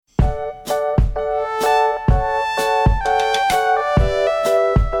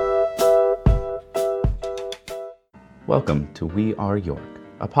Welcome to We Are York,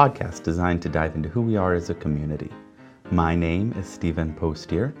 a podcast designed to dive into who we are as a community. My name is Stephen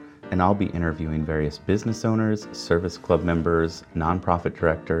Postier, and I'll be interviewing various business owners, service club members, nonprofit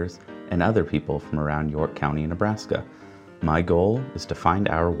directors, and other people from around York County, Nebraska. My goal is to find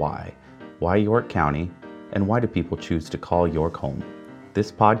our why. Why York County, and why do people choose to call York home?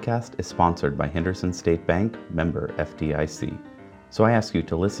 This podcast is sponsored by Henderson State Bank, member FDIC. So I ask you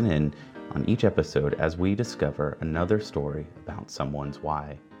to listen in on each episode as we discover another story about someone's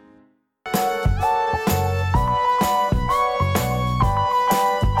why. I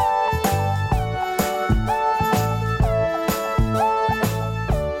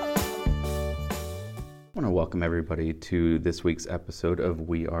want to welcome everybody to this week's episode of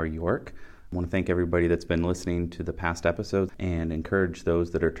We Are York. I want to thank everybody that's been listening to the past episodes and encourage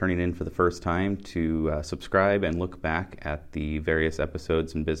those that are turning in for the first time to subscribe and look back at the various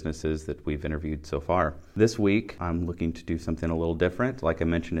episodes and businesses that we've interviewed so far. This week, I'm looking to do something a little different. Like I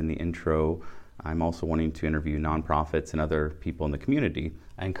mentioned in the intro, I'm also wanting to interview nonprofits and other people in the community.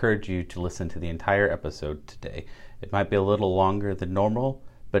 I encourage you to listen to the entire episode today. It might be a little longer than normal,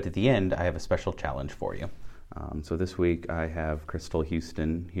 but at the end, I have a special challenge for you. So this week I have Crystal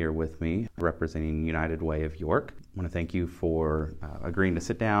Houston here with me representing United Way of York. I want to thank you for agreeing to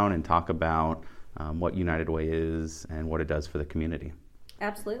sit down and talk about what United Way is and what it does for the community.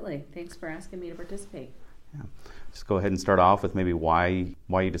 Absolutely. Thanks for asking me to participate. Yeah. Just go ahead and start off with maybe why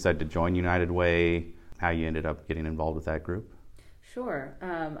you decided to join United Way, how you ended up getting involved with that group. Sure.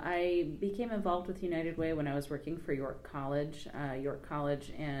 I became involved with United Way when I was working for York College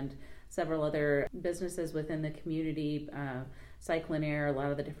and several other businesses within the community, Cyclin Air, a lot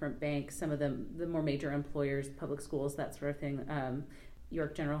of the different banks, some of the more major employers, public schools, that sort of thing.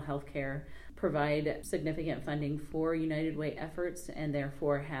 York General Healthcare provide significant funding for United Way efforts and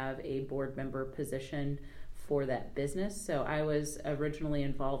therefore have a board member position for that business. So I was originally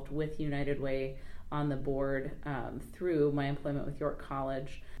involved with United Way on the board through my employment with York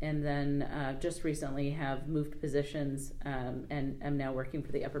College, and then just recently have moved positions and am now working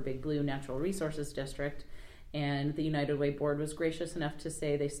for the Upper Big Blue Natural Resources District. And the United Way board was gracious enough to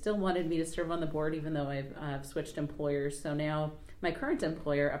say they still wanted me to serve on the board even though I've switched employers. So now my current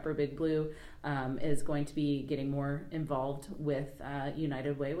employer, Upper Big Blue, is going to be getting more involved with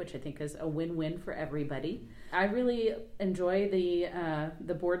United Way, which I think is a win-win for everybody. I really enjoy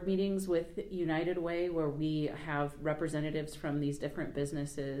the board meetings with United Way, where we have representatives from these different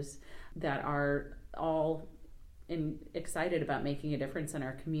businesses that are all excited about making a difference in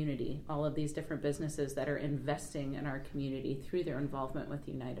our community. All of these different businesses that are investing in our community through their involvement with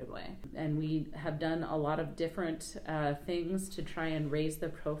United Way. And we have done a lot of different things to try and raise the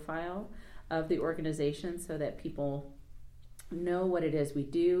profile of the organization so that people know what it is we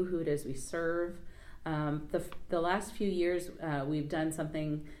do, who it is we serve. The last few years, we've done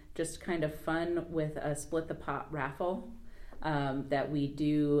something just kind of fun with a Split the Pot raffle that we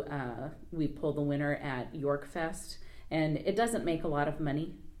do. We pull the winner at York Fest, and it doesn't make a lot of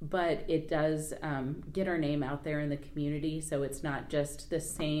money, but it does get our name out there in the community, so it's not just the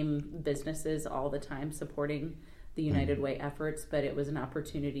same businesses all the time supporting the United Way efforts, but it was an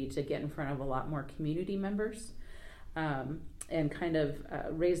opportunity to get in front of a lot more community members and kind of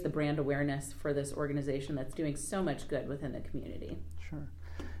raise the brand awareness for this organization that's doing so much good within the community. Sure.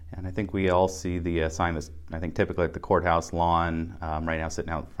 And I think we all see the sign that's, I think, typically at the courthouse lawn, right now sitting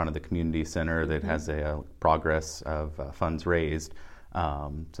out in front of the community center that has a progress of funds raised. So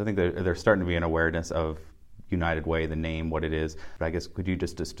I think there's starting to be an awareness of United Way, the name, what it is. But I guess could you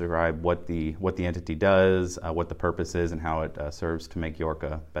just describe what the entity does, what the purpose is, and how it serves to make York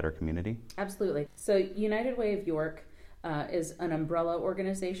a better community? Absolutely. So United Way of York is an umbrella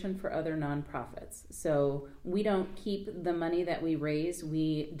organization for other nonprofits. So we don't keep the money that we raise,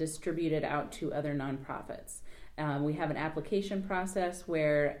 we distribute it out to other nonprofits. We have an application process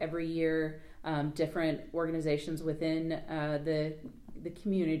where every year different organizations within the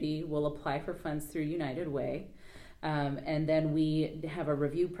community will apply for funds through United Way. And then we have a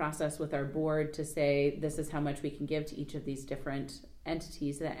review process with our board to say this is how much we can give to each of these different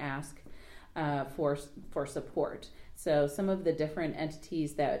entities that ask for support. So some of the different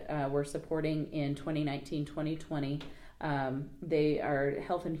entities that we're supporting in 2019-2020, they are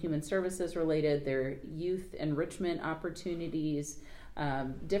health and human services related, they're youth enrichment opportunities,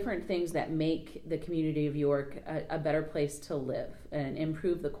 different things that make the community of York a better place to live and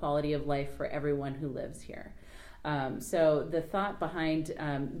improve the quality of life for everyone who lives here. So the thought behind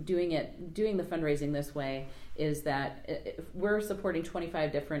doing the fundraising this way is that if we're supporting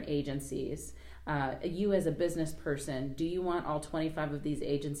 25 different agencies. You as a business person, do you want all 25 of these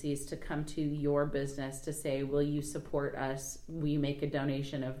agencies to come to your business to say, will you support us? Will you make a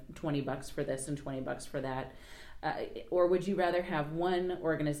donation of $20 for this and $20 for that? Or would you rather have one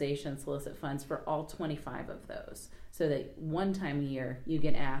organization solicit funds for all 25 of those, so that one time a year you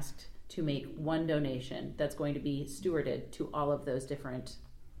get asked to make one donation that's going to be stewarded to all of those different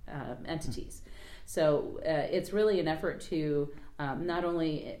entities? So it's really an effort to not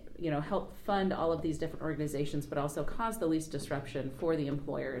only help fund all of these different organizations, but also cause the least disruption for the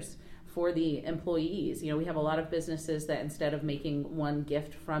employers, for the employees. We have a lot of businesses that instead of making one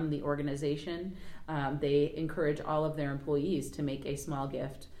gift from the organization, they encourage all of their employees to make a small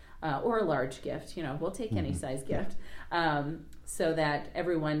gift or a large gift. We'll take any size gift, so that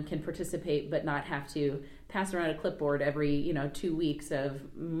everyone can participate but not have to pass around a clipboard every 2 weeks of,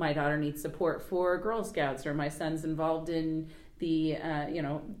 my daughter needs support for Girl Scouts, or my son's involved in the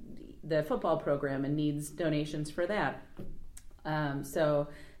the football program and needs donations for that. So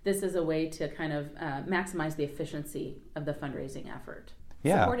this is a way to kind of maximize the efficiency of the fundraising effort.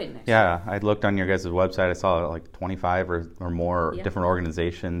 Yeah, I looked on your guys' website. I saw like 25 or more different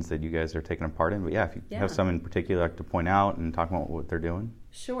organizations that you guys are taking a part in. But if you have some in particular like to point out and talk about what they're doing.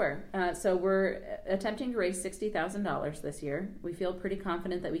 Sure. So we're attempting to raise $60,000 this year. We feel pretty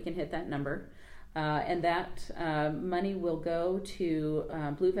confident that we can hit that number. And that money will go to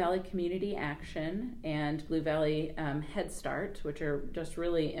Blue Valley Community Action and Blue Valley Head Start, which are just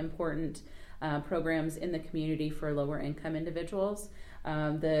really important programs in the community for lower income individuals.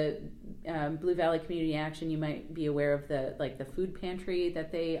 The Blue Valley Community Action, you might be aware of the food pantry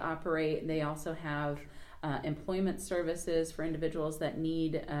that they operate. They also have employment services for individuals that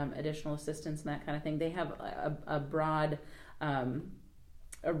need additional assistance and that kind of thing. They have a broad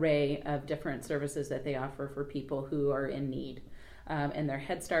array of different services that they offer for people who are in need. And their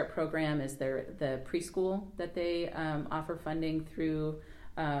Head Start program is the preschool that they offer funding through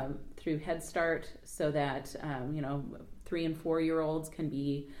Head Start, so that 3 and 4 year olds can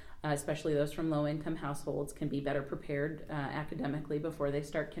be, especially those from low income households, can be better prepared academically before they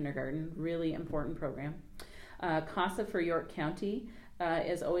start kindergarten. Really important program. CASA for York County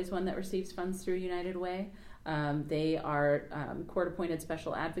is always one that receives funds through United Way. They are court-appointed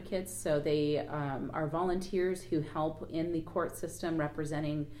special advocates, so they are volunteers who help in the court system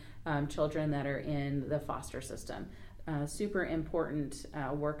representing children that are in the foster system. Super important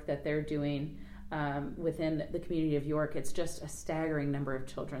work that they're doing within the community of York. It's just a staggering number of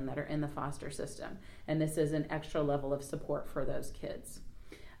children that are in the foster system, and this is an extra level of support for those kids.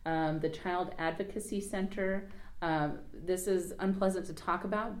 The Child Advocacy Center, this is unpleasant to talk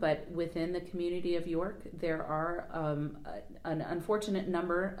about, but within the community of York, there are an unfortunate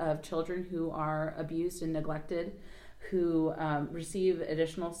number of children who are abused and neglected, who receive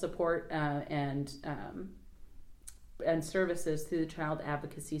additional support and services through the Child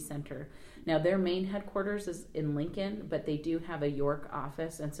Advocacy Center. Now, their main headquarters is in Lincoln, but they do have a York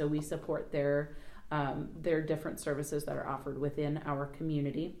office, and so we support their different services that are offered within our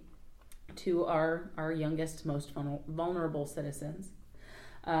community to our youngest, most vulnerable citizens.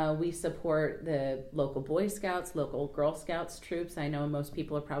 We support the local Boy Scouts, local Girl Scouts troops. I know most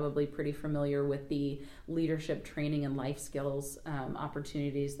people are probably pretty familiar with the leadership training and life skills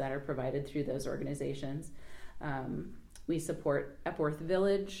opportunities that are provided through those organizations. We support Epworth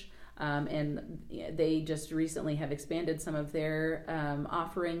Village, and they just recently have expanded some of their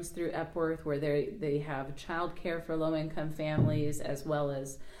offerings through Epworth, where they have childcare for low-income families, as well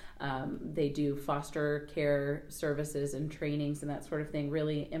as they do foster care services and trainings and that sort of thing.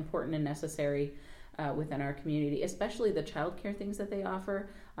 Really important and necessary within our community, especially the childcare things that they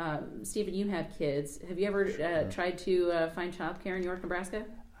offer. Stephen, you have kids. Have you ever tried to find childcare in York, Nebraska?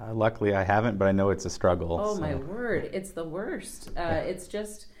 Luckily, I haven't, but I know it's a struggle. Oh, my word. It's the worst. It's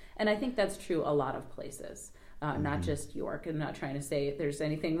just, and I think that's true a lot of places, not just York. I'm not trying to say there's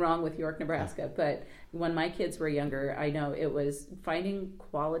anything wrong with York, Nebraska, but when my kids were younger, I know it was finding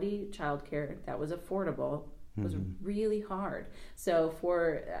quality childcare that was affordable was really hard. So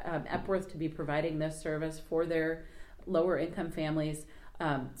for Epworth to be providing this service for their lower income families,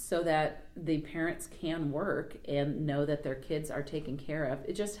 so that the parents can work and know that their kids are taken care of,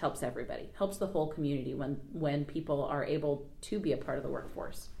 it just helps everybody, helps the whole community when people are able to be a part of the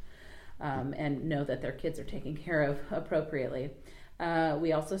workforce and know that their kids are taken care of appropriately.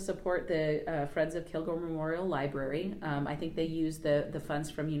 We also support the Friends of Kilgore Memorial Library. I think they use the funds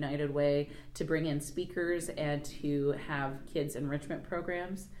from United Way to bring in speakers and to have kids enrichment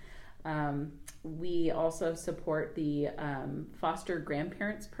programs. We also support the Foster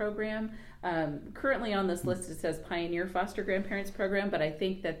Grandparents Program. Currently on this list it says Pioneer Foster Grandparents Program, but I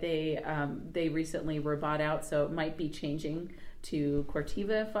think that they recently were bought out, so it might be changing to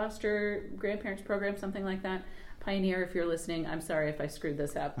Cortiva Foster Grandparents Program, something like that. Pioneer, if you're listening, I'm sorry if I screwed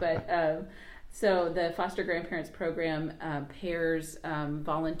this up, but so the Foster Grandparents Program pairs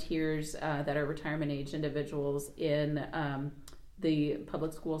volunteers that are retirement age individuals in the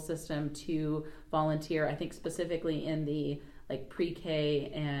public school system to volunteer, I think specifically in the like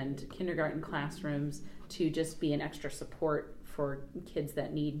pre-K and kindergarten classrooms, to just be an extra support for kids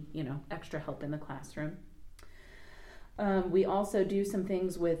that need, extra help in the classroom. We also do some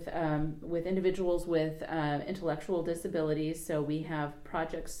things with individuals with intellectual disabilities. So we have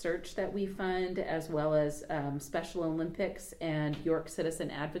Project Search that we fund, as well as Special Olympics and York Citizen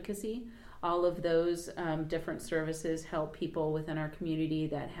Advocacy. All of those different services help people within our community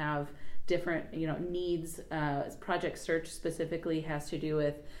that have different needs. Project Search specifically has to do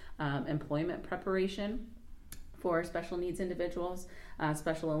with employment preparation for special needs individuals.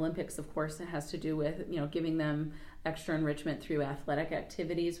 Special Olympics, of course, it has to do with giving them extra enrichment through athletic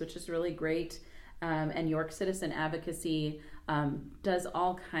activities, which is really great. And York Citizen Advocacy does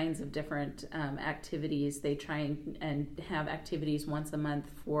all kinds of different activities. They try and have activities once a month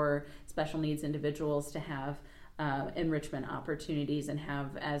for special needs individuals to have enrichment opportunities and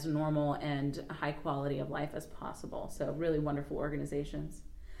have as normal and high quality of life as possible. So really wonderful organizations.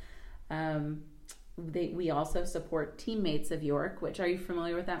 We also support Teammates of York, which, are you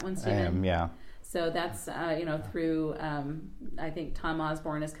familiar with that one, Stephen? I am, yeah. So that's, through, I think Tom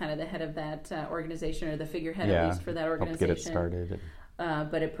Osborne is kind of the head of that organization, or the figurehead at least for that organization. Help get it started.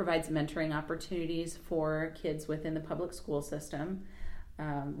 But it provides mentoring opportunities for kids within the public school system.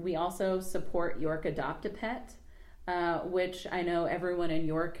 We also support York Adopt-A-Pet, which I know everyone in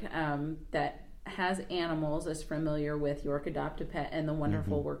York that has animals is familiar with York Adopt-A-Pet and the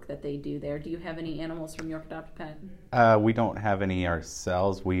wonderful work that they do there. Do you have any animals from York Adopt-A-Pet? We don't have any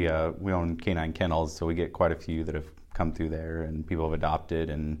ourselves. We own canine kennels, so we get quite a few that have come through there, and people have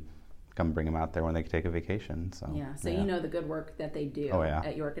adopted and come bring them out there when they take a vacation. So you know the good work that they do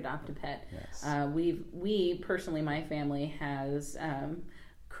at York Adopt-A-Pet. Yes. We personally, my family has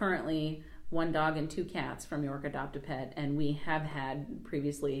currently 1 dog and 2 cats from York Adopt-A-Pet, and we have had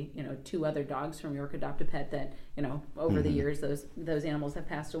previously, 2 other dogs from York Adopt-A-Pet that, over the years those animals have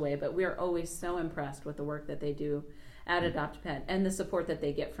passed away. But we are always so impressed with the work that they do at Adopt-A-Pet and the support that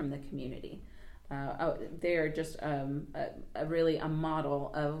they get from the community. They are just really a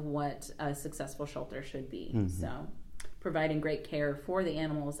model of what a successful shelter should be. So, providing great care for the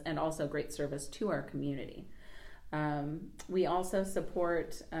animals and also great service to our community. We also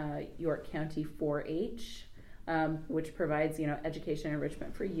support York County 4-H, which provides education and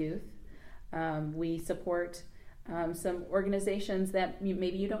enrichment for youth. We support some organizations that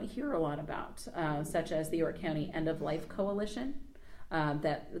maybe you don't hear a lot about, such as the York County End of Life Coalition,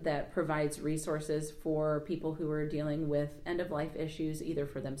 that provides resources for people who are dealing with end of life issues, either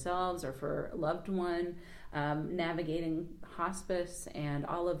for themselves or for a loved one, navigating hospice and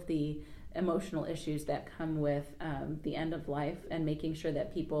all of the emotional issues that come with the end of life, and making sure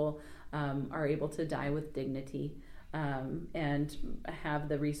that people are able to die with dignity and have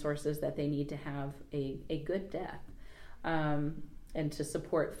the resources that they need to have a good death, and to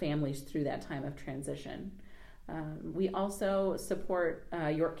support families through that time of transition. We also support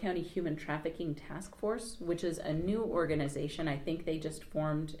York County Human Trafficking Task Force, which is a new organization. I think they just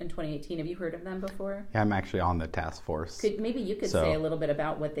formed in 2018. Have you heard of them before? Yeah, I'm actually on the task force. Maybe you could say a little bit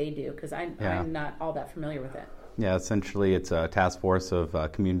about what they do, because I'm not all that familiar with it. Yeah, essentially it's a task force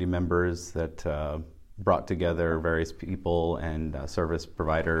of community members that brought together various people and service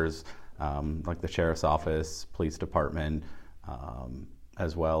providers, like the Sheriff's Office, Police Department,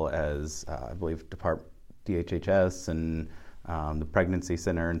 as well as, I believe, DHHS and the Pregnancy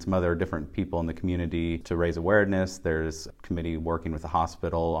Center and some other different people in the community to raise awareness. There's a committee working with the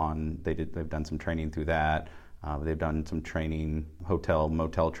hospital on, they've done some training through that. They've done some training,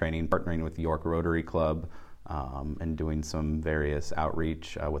 motel training, partnering with the York Rotary Club, and doing some various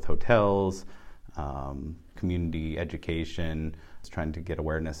outreach with hotels, community education, trying to get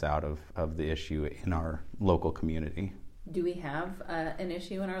awareness out of the issue in our local community. Do we have an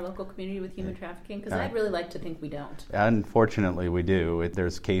issue in our local community with human trafficking? Because I'd really like to think we don't. Unfortunately, we do.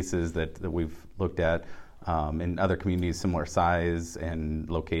 There's cases that we've looked at in other communities similar size and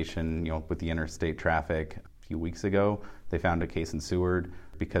location, with the interstate traffic. A few weeks ago, they found a case in Seward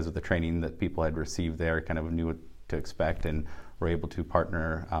because of the training that people had received there, kind of knew what to expect, and were able to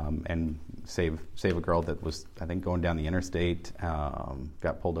partner and save a girl that was, I think, going down the interstate,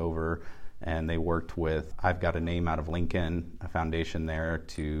 got pulled over, and they worked with I've Got a Name out of Lincoln, a foundation there,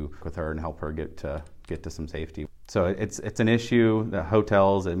 to work with her and help her get to some safety. So it's an issue. The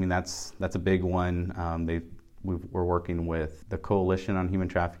hotels, I mean, that's a big one. We're working with the Coalition on Human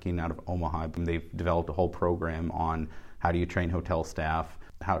Trafficking out of Omaha. They've developed a whole program on how do you train hotel staff,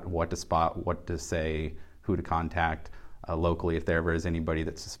 what to spot, what to say, who to contact locally if there ever is anybody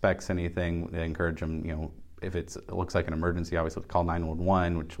that suspects anything. They encourage them, if it looks like an emergency, obviously call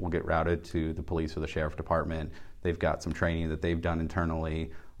 911, which will get routed to the police or the sheriff department. They've got some training that they've done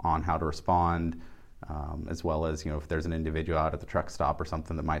internally on how to respond, as well as, if there's an individual out at the truck stop or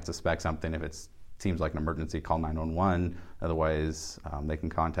something that might suspect something, if it seems like an emergency, call 911. Otherwise, they can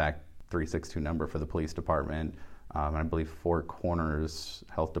contact 362 number for the police department. And I believe Four Corners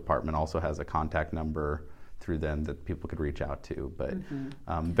Health Department also has a contact number through them that people could reach out to. But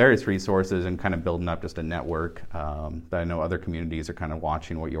various resources and kind of building up just a network that I know other communities are kind of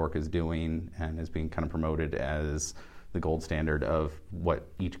watching what York is doing and is being kind of promoted as the gold standard of what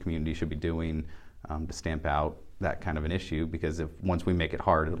each community should be doing to stamp out that kind of an issue, because once we make it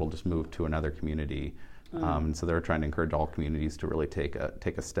hard, it'll just move to another community. And so they're trying to encourage all communities to really take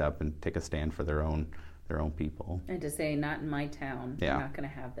a step and take a stand for their own people. And to say, not in my town, Yeah. we're not going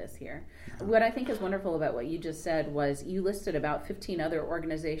to have this here. Yeah. What I think is wonderful about what you just said was you listed about 15 other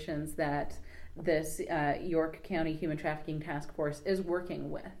organizations that this York County Human Trafficking Task Force is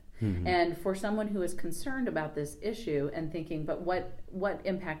working with. Mm-hmm. And for someone who is concerned about this issue and thinking, but what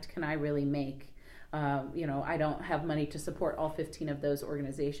impact can I really make? I don't have money to support all 15 of those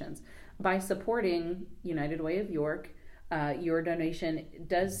organizations. By supporting United Way of York, your donation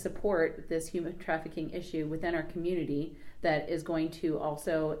does support this human trafficking issue within our community that is going to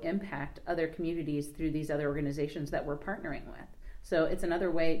also impact other communities through these other organizations that we're partnering with. So it's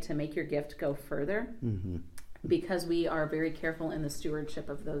another way to make your gift go further, because we are very careful in the stewardship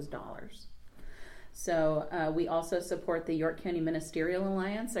of those dollars. So we also support the York County Ministerial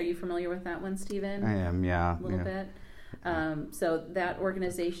Alliance. Are you familiar with that one, Stephen? I am, yeah. A little bit. So that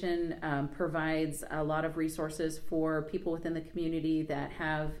organization provides a lot of resources for people within the community that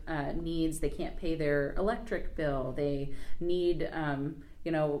have needs. They can't pay their electric bill. They need,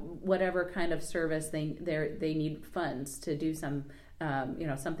 whatever kind of service they need funds to do some,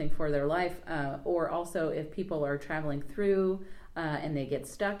 something for their life. Or also if people are traveling through and they get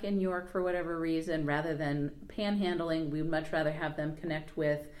stuck in York for whatever reason, rather than panhandling, we'd much rather have them connect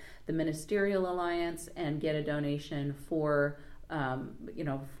with the Ministerial Alliance and get a donation for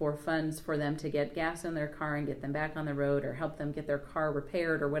funds for them to get gas in their car and get them back on the road, or help them get their car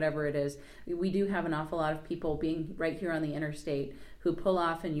repaired, or whatever it is. We do have an awful lot of people being right here on the interstate who pull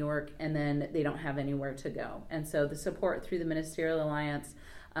off in York and then they don't have anywhere to go. And so the support through the Ministerial Alliance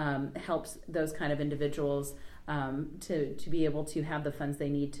helps those kind of individuals to be able to have the funds they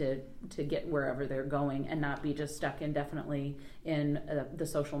need to get wherever they're going and not be just stuck indefinitely in the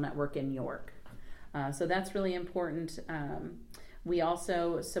social network in York. So that's really important. We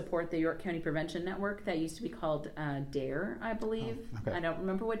also support the York County Prevention Network that used to be called DARE, I believe. Oh, okay. I don't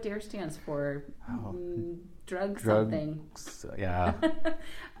remember what DARE stands for. Drugs something. Yeah.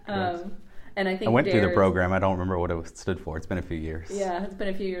 And I think I went through the program. I don't remember what it stood for. It's been a few years. Yeah, it's been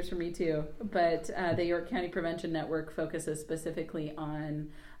a few years for me too. But the York County Prevention Network focuses specifically on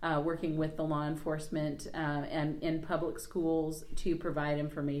working with the law enforcement and in public schools to provide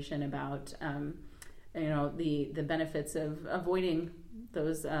information about the benefits of avoiding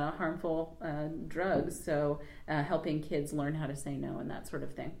those harmful drugs. So helping kids learn how to say no and that sort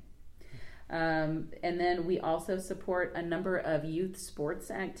of thing. And then we also support a number of youth sports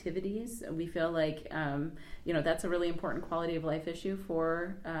activities. We feel like, that's a really important quality of life issue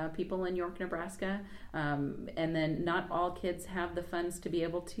for people in York, Nebraska. And then not all kids have the funds to be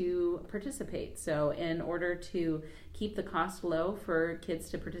able to participate. So in order to keep the cost low for kids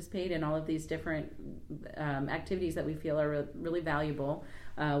to participate in all of these different activities that we feel are really valuable,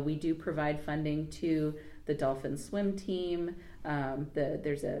 we do provide funding to the Dolphin swim team.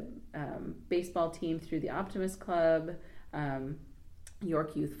 There's a baseball team through the Optimist Club,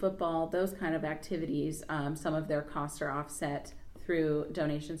 York Youth Football, those kind of activities. Some of their costs are offset through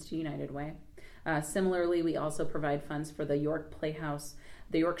donations to United Way. Similarly, we also provide funds for the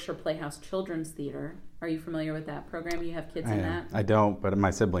Yorkshire Playhouse Children's Theater. Are you familiar with that program? You have kids in that? I don't, but my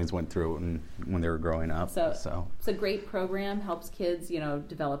siblings went through it when they were growing up. So it's a great program, helps kids,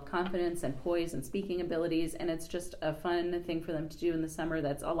 develop confidence and poise and speaking abilities, and it's just a fun thing for them to do in the summer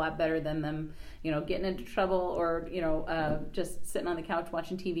that's a lot better than them, getting into trouble or, just sitting on the couch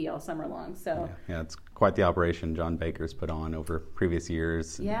watching TV all summer long. So yeah, it's quite the operation John Baker's put on over previous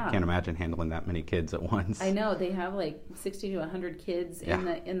years. Yeah. Can't imagine handling that many kids at once. I know, they have like 60 to 100 kids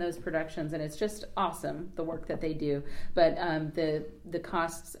in those productions, and it's just awesome, the work that they do. But the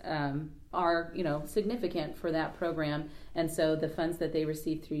costs are, significant for that program, and so the funds that they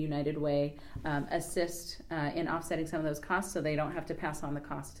receive through United Way assist in offsetting some of those costs, so they don't have to pass on the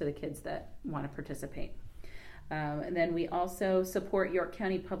cost to the kids that want to participate. And then we also support York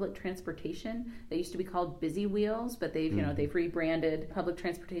County Public Transportation. They used to be called Busy Wheels, but they've rebranded. Public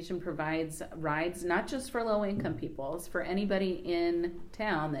transportation provides rides not just for low-income people; it's for anybody in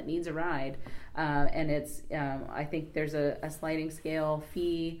town that needs a ride. And it's I think there's a sliding scale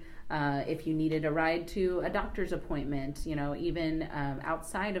fee. If you needed a ride to a doctor's appointment, even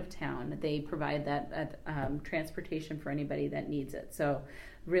outside of town, they provide that transportation for anybody that needs it. So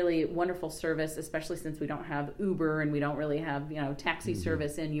really wonderful service, especially since we don't have Uber and we don't really have, taxi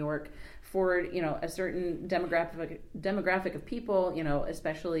service in York for, a certain demographic of people,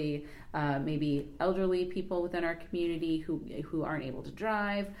 especially maybe elderly people within our community who aren't able to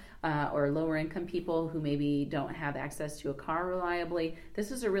drive, or lower income people who maybe don't have access to a car reliably.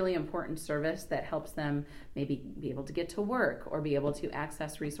 This is a really important service that helps them maybe be able to get to work or be able to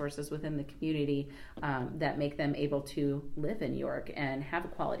access resources within the community that make them able to live in York and have a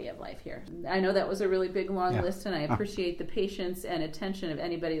quality of life here. I know that was a really big, long list, and I appreciate the patience and attention of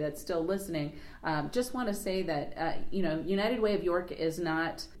anybody that's still listening. Just want to say that, United Way of York is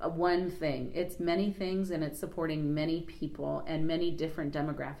not one thing. It's many things, and it's supporting many people and many different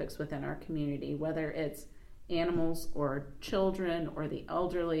demographics within our community, whether it's animals or children or the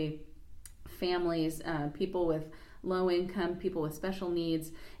elderly, families, people with low income, people with special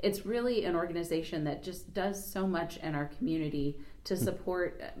needs. It's really an organization that just does so much in our community to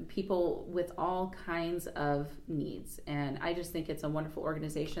support people with all kinds of needs. And I just think it's a wonderful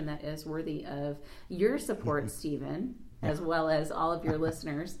organization that is worthy of your support, Stephen, as well as all of your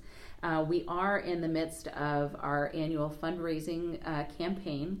listeners. We are in the midst of our annual fundraising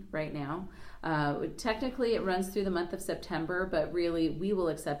campaign right now. Technically, it runs through the month of September, but really we will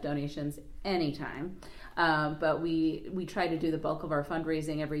accept donations anytime. But we try to do the bulk of our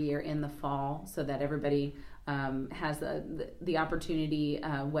fundraising every year in the fall so that everybody has the opportunity,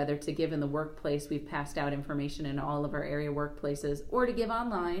 whether to give in the workplace. We've passed out information in all of our area workplaces, or to give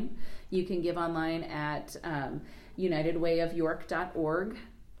online. You can give online at unitedwayofyork.org.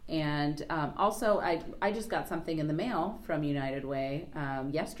 And also, I just got something in the mail from United Way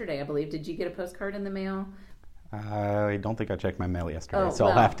yesterday, I believe. Did you get a postcard in the mail? I don't think I checked my mail yesterday, so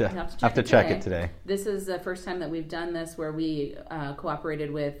I'll have to check it today. This is the first time that we've done this, where we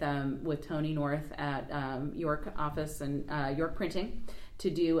cooperated with Tony North at York office and York Printing to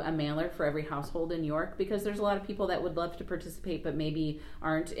do a mailer for every household in York, because there's a lot of people that would love to participate but maybe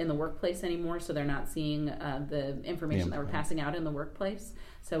aren't in the workplace anymore, so they're not seeing the information that we're passing out in the workplace.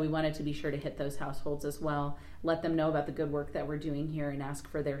 So we wanted to be sure to hit those households as well, let them know about the good work that we're doing here, and ask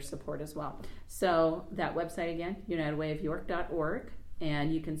for their support as well. So that website again, unitedwayofyork.org,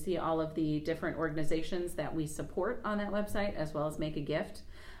 and you can see all of the different organizations that we support on that website, as well as make a gift.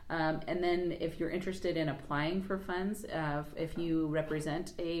 And then if you're interested in applying for funds, if you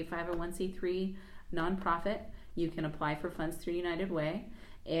represent a 501c3 nonprofit, you can apply for funds through United Way.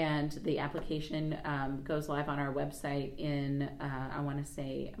 And the application goes live on our website in, I want to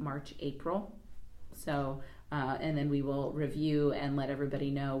say, March, April. So, and then we will review and let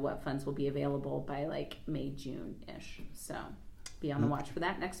everybody know what funds will be available by like May, June-ish. So be on the watch for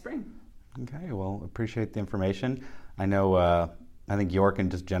that next spring. Okay, well, appreciate the information. I know, I think York in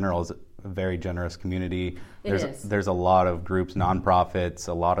just general is a very generous community. There's a lot of groups, nonprofits,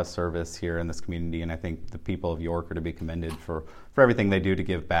 a lot of service here in this community, and I think the people of York are to be commended for everything they do to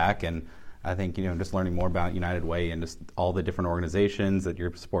give back. And I think, just learning more about United Way and just all the different organizations that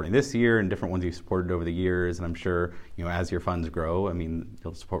you're supporting this year and different ones you've supported over the years, and I'm sure, as your funds grow,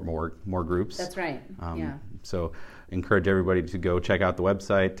 you'll support more groups. That's right, yeah. So encourage everybody to go check out the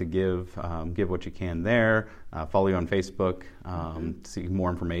website, to give what you can there. Follow you on Facebook to see more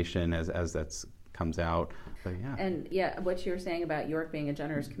information as that comes out. But yeah. And what you were saying about York being a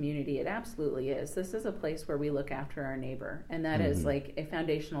generous community, it absolutely is. This is a place where we look after our neighbor, and that is like a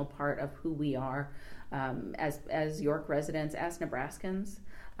foundational part of who we are as York residents, as Nebraskans.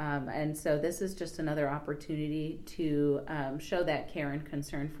 And so this is just another opportunity to show that care and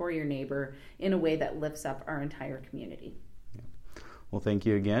concern for your neighbor in a way that lifts up our entire community. Yeah. Well, thank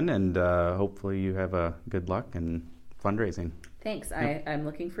you again, and hopefully you have good luck in fundraising. Thanks. Yep. I'm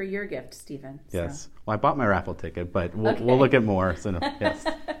looking for your gift, Stephen. Yes. So. Well, I bought my raffle ticket, but we'll look at more. So yes,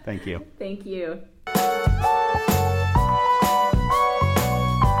 thank you. Thank you.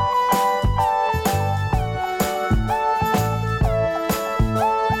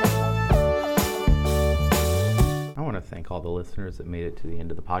 all the listeners that made it to the end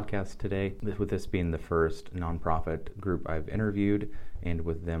of the podcast today. With this being the first nonprofit group I've interviewed, and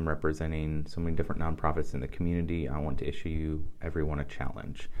with them representing so many different nonprofits in the community, I want to issue everyone a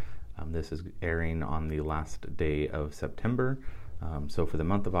challenge. This is airing on the last day of September. So for the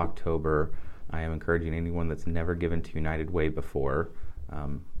month of October, I am encouraging anyone that's never given to United Way before,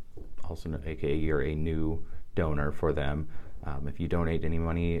 also aka you're a new donor for them. If you donate any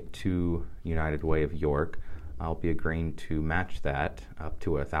money to United Way of York, I'll be agreeing to match that up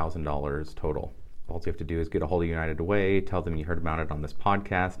to $1,000 total. All you have to do is get a hold of United Way, tell them you heard about it on this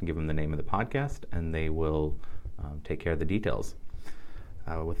podcast, and give them the name of the podcast, and they will take care of the details.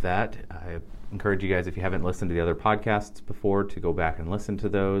 With that, I encourage you guys, if you haven't listened to the other podcasts before, to go back and listen to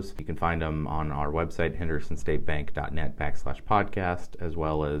those. You can find them on our website, hendersonstatebank.net/podcast, as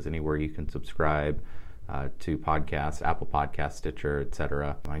well as anywhere you can subscribe to podcasts, Apple Podcasts, Stitcher,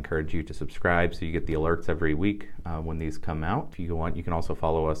 etc. I encourage you to subscribe so you get the alerts every week when these come out. If you want, you can also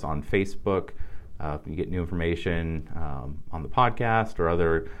follow us on Facebook. You get new information on the podcast or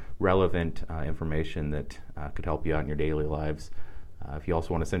other relevant information that could help you out in your daily lives. If you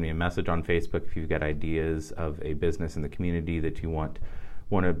also want to send me a message on Facebook, if you've got ideas of a business in the community that you want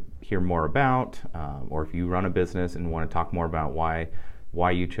to hear more about, or if you run a business and want to talk more about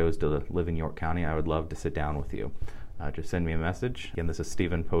why you chose to live in York County, I would love to sit down with you. Just send me a message. Again, this is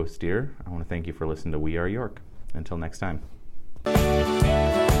Stephen Postier. I want to thank you for listening to We Are York. Until next time.